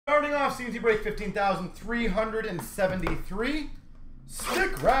rounding off, CNC break 15,373.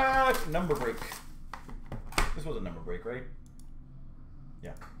 StickRack number break. This was a number break, right?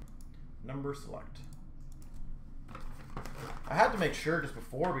 Yeah. Number select. I had to make sure just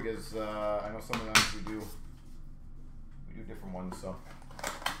before because I know sometimes we do different ones. So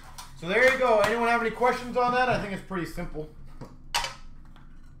there you go. Anyone have any questions on that? I think it's pretty simple. At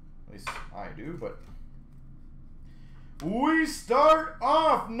least I do, but we start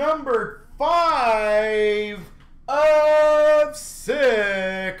off number 5 of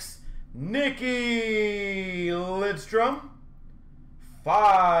 6. Nikki Lidstrom.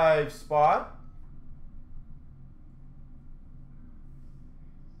 5 spot.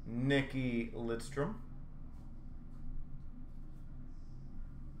 Nikki Lidstrom.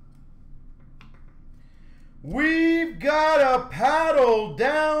 We've got a paddle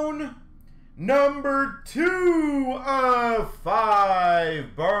down. Number 2 of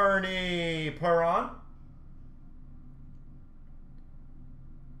 5, Bernie Perron.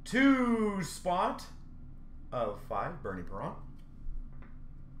 2 spot of 5, Bernie Perron.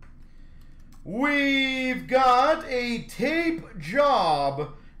 We've got a tape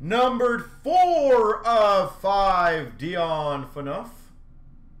job, numbered 4 of 5, Dion Phaneuf.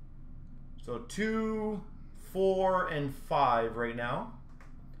 So 2, 4, and 5 right now.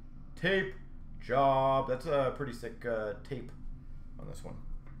 Tape job. That's a pretty sick tape on this one.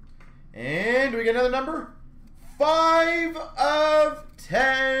 And we get another number. 5 of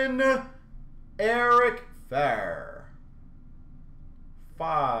 10, Eric Fair.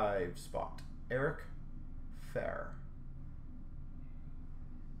 5 spot, Eric Fair.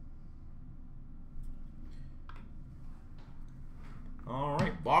 All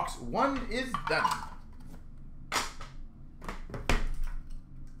right, box 1 is done.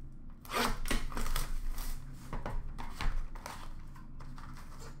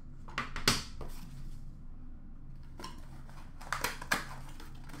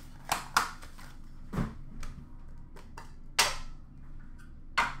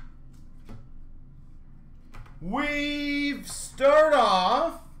 We've start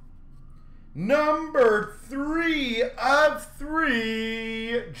off number 3 of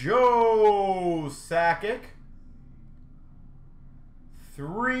 3, Joe Sakic.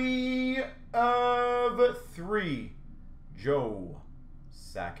 3 of 3, Joe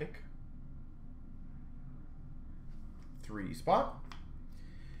Sakic. 3 spot.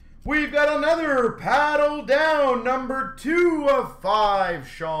 We've got another paddle down, number 2 of 5,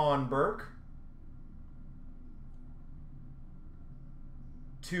 Sean Burke.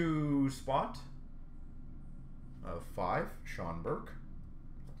 2 spot of 5, Sean Burke.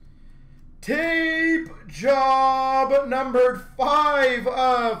 Tape job numbered 5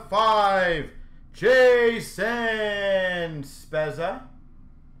 of 5, Jason Spezza.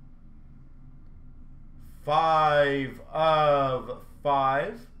 5 of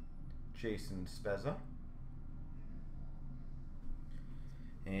 5, Jason Spezza.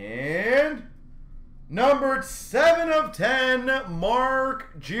 And numbered 7 of 10,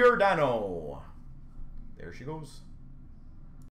 Mark Giordano. There she goes.